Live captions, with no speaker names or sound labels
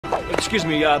excuse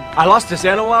me, I lost this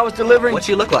animal I was delivering. What's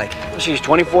she look like? She's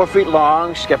 24 feet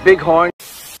long, she's got big horns.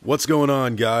 What's going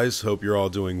on, guys? Hope you're all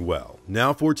doing well.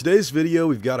 Now for today's video,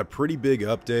 we've got a pretty big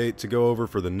update to go over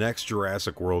for the next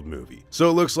Jurassic World movie. So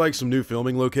it looks like some new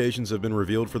filming locations have been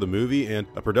revealed for the movie and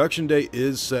a production date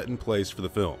is set in place for the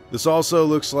film. This also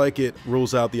looks like it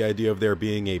rules out the idea of there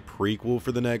being a prequel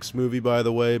for the next movie, by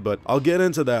the way, but I'll get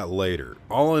into that later.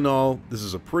 All in all, this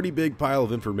is a pretty big pile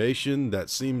of information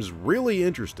that seems really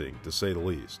interesting, to say the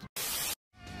least.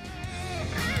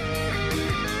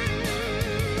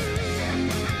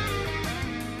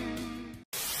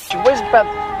 She weighs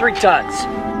about 3 tons.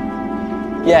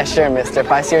 Yeah, sure, mister.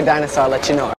 If I see a dinosaur, I'll let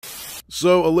you know.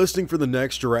 So, a listing for the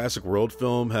next Jurassic World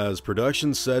film has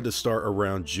production said to start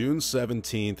around June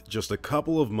 17th, just a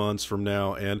couple of months from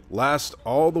now, and last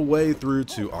all the way through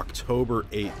to October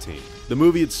 18th. The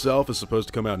movie itself is supposed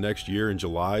to come out next year in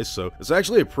July, so it's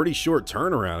actually a pretty short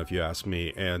turnaround if you ask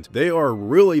me, and they are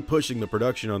really pushing the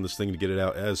production on this thing to get it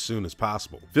out as soon as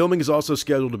possible. Filming is also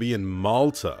scheduled to be in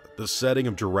Malta, the setting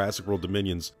of Jurassic World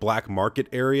Dominion's Black Market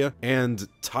area, and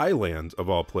Thailand of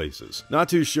all places. Not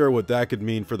too sure what that could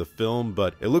mean for the film,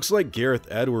 but it looks like Gareth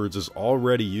Edwards is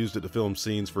already used it to film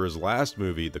scenes for his last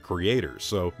movie, The Creator,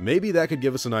 so maybe that could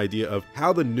give us an idea of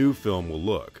how the new film will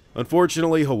look.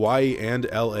 Unfortunately, Hawaii and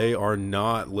LA are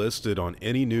not listed on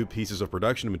any new pieces of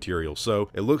production material, so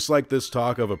it looks like this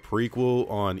talk of a prequel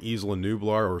on Isla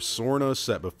Nublar or Sorna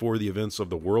set before the events of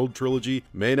the World trilogy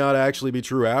may not actually be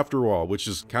true after all, which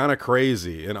is kind of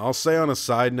crazy. And I'll say on a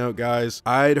side note, guys,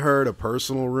 I'd heard a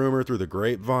personal rumor through the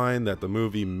grapevine that the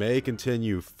movie may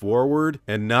continue forward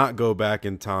and not go back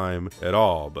in time at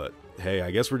all, but hey,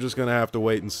 I guess we're just gonna have to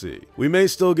wait and see. We may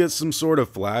still get some sort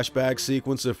of flashback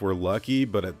sequence if we're lucky,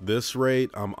 but at this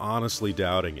rate, I'm honestly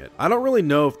doubting it. I don't really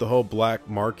know if the whole Black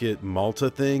Market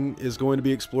Malta thing is going to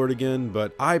be explored again,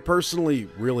 but I personally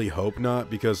really hope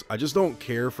not, because I just don't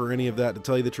care for any of that, to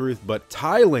tell you the truth. But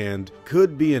Thailand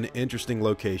could be an interesting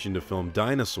location to film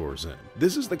Dinosaurs in.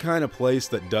 This is the kind of place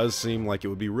that does seem like it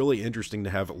would be really interesting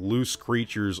to have loose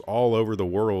creatures all over the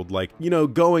world, like, you know,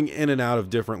 going in and out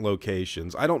of different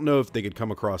locations. I don't know if they could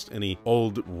come across any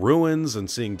old ruins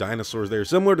and seeing dinosaurs there,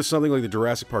 similar to something like the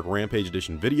Jurassic Park Rampage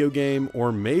Edition video game,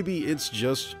 or maybe it's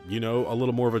just, you know, a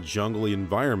little more of a jungly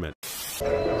environment.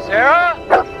 Sarah?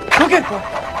 Look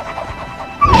at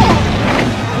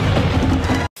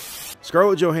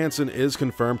Scarlett Johansson is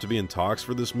confirmed to be in talks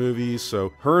for this movie,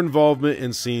 so her involvement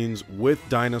in scenes with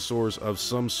dinosaurs of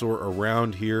some sort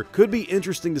around here could be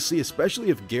interesting to see, especially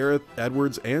if Gareth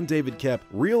Edwards and David Koepp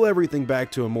reel everything back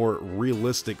to a more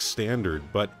realistic standard.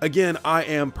 But again, I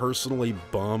am personally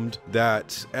bummed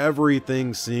that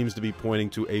everything seems to be pointing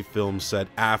to a film set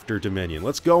after Dominion.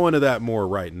 Let's go into that more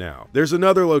right now. There's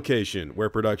another location where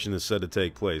production is said to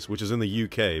take place, which is in the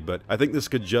UK, but I think this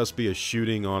could just be a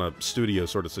shooting on a studio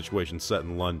sort of situation set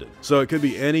in London. So it could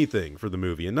be anything for the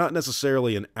movie and not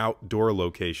necessarily an outdoor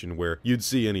location where you'd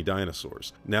see any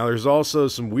dinosaurs. Now there's also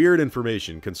some weird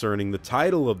information concerning the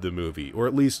title of the movie, or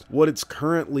at least what it's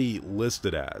currently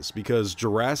listed as, because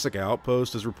Jurassic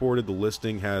Outpost has reported the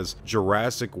listing has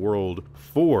Jurassic World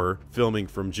 4 filming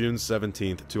from June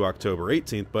 17th to October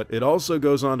 18th, but it also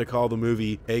goes on to call the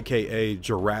movie aka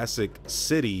Jurassic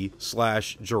City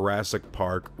 / Jurassic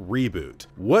Park Reboot.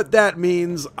 What that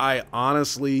means, I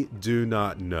honestly do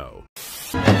not know.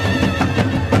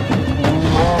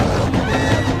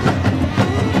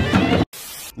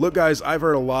 Look guys, I've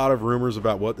heard a lot of rumors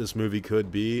about what this movie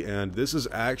could be, and this is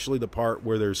actually the part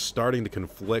where they're starting to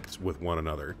conflict with one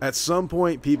another. At some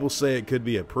point, people say it could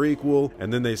be a prequel,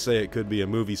 and then they say it could be a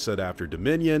movie set after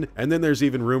Dominion, and then there's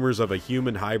even rumors of a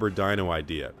human hybrid dino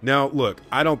idea. Now look,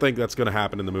 I don't think that's going to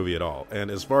happen in the movie at all,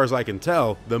 and as far as I can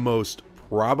tell, the most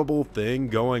probable thing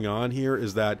going on here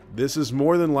is that this is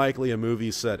more than likely a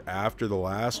movie set after the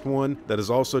last one that is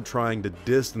also trying to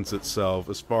distance itself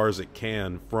as far as it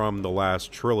can from the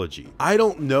last trilogy. I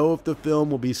don't know if the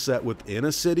film will be set within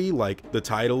a city like the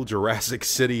title Jurassic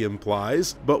City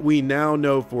implies, but we now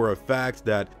know for a fact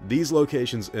that these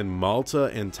locations in Malta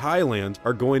and Thailand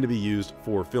are going to be used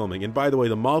for filming. And by the way,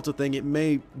 the Malta thing, it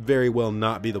may very well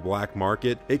not be the Black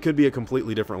Market. It could be a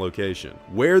completely different location.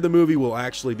 Where the movie will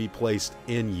actually be placed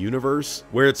in universe,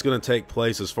 where it's going to take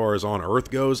place as far as on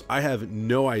Earth goes, I have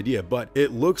no idea, but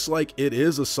it looks like it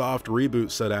is a soft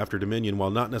reboot set after Dominion while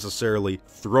not necessarily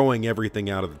throwing everything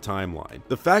out of the timeline.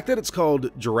 The fact that it's called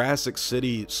Jurassic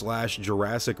City /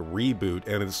 Jurassic Reboot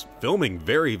and it's filming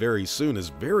very, very soon is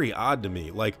very odd to me.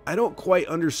 Like, I don't quite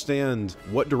understand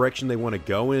what direction they want to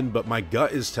go in, but my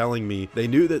gut is telling me they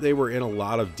knew that they were in a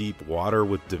lot of deep water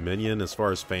with Dominion as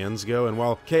far as fans go, and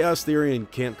while Chaos Theory and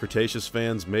Camp Cretaceous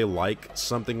fans may like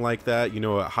something like that, you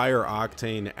know, a higher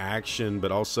octane action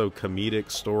but also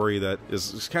comedic story that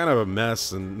is kind of a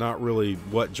mess and not really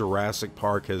what Jurassic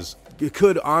Park has it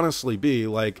could honestly be.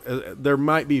 Like, there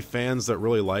might be fans that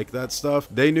really like that stuff.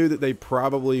 They knew that they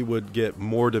probably would get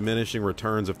more diminishing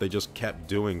returns if they just kept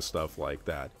doing stuff like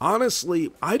that.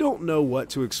 Honestly, I don't know what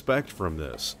to expect from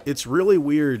this. It's really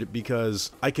weird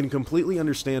because I can completely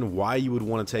understand why you would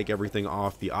want to take everything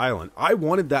off the island. I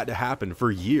wanted that to happen for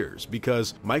years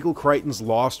because Michael Crichton's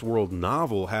Lost World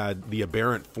novel had the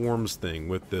aberrant forms thing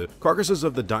with the carcasses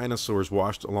of the dinosaurs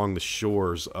washed along the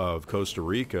shores of Costa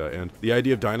Rica, and the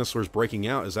idea of dinosaurs breaking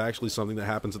out is actually something that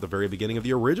happens at the very beginning of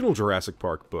the original Jurassic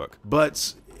Park book.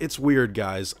 But it's weird,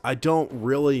 guys. I don't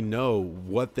really know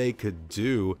what they could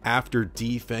do after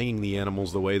defanging the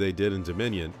animals the way they did in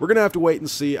Dominion. We're gonna have to wait and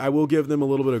see. I will give them a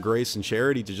little bit of grace and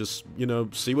charity to just, you know,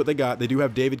 see what they got. They do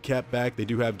have David Koepp back. They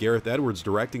do have Gareth Edwards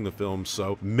directing the film,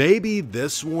 so maybe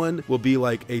this one will be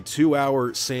like a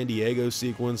 2-hour San Diego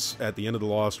sequence at the end of the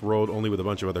Lost World, only with a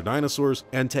bunch of other dinosaurs,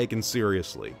 and taken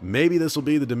seriously. Maybe this will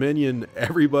be the Dominion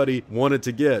everybody wanted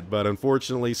to get, but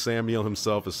unfortunately Sam Neill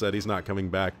himself has said he's not coming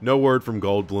back. No word from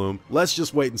Goldblum. Let's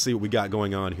just wait and see what we got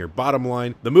going on here. Bottom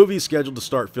line, the movie is scheduled to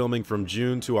start filming from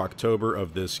June to October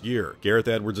of this year. Gareth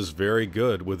Edwards is very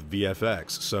good with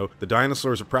VFX, so the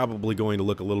dinosaurs are probably going to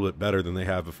look a little bit better than they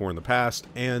have before in the past,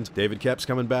 and David Koepp's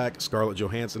coming back, Scarlett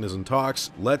Johansson is in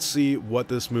talks. Let's see what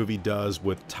this movie does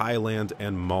with Thailand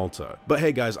and Malta. But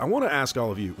hey guys, I want to ask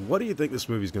all of you, what do you think this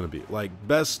movie's going to be? Like,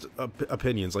 best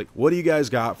opinions, like, what do you guys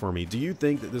got for me? Do you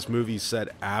think that this movie's set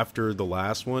after the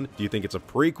last one? Do you think it's a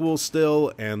prequel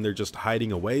still, and they're just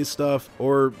hiding away stuff?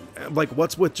 Or like,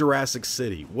 what's with Jurassic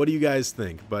City? What do you guys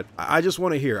think? But I just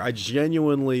want to hear. I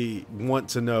genuinely want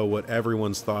to know what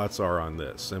everyone's thoughts are on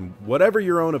this, and whatever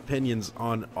your own opinions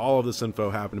on all of this info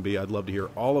happen to be, I'd love to hear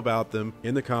all about them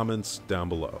in the comments down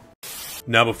below.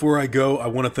 Now, before I go, I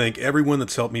want to thank everyone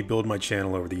that's helped me build my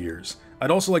channel over the years. I'd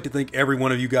also like to thank every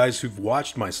one of you guys who've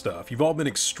watched my stuff. You've all been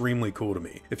extremely cool to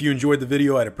me. If you enjoyed the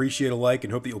video, I'd appreciate a like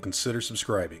and hope that you'll consider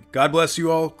subscribing. God bless you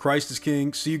all. Christ is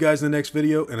King. See you guys in the next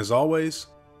video, and as always,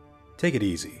 take it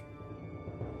easy.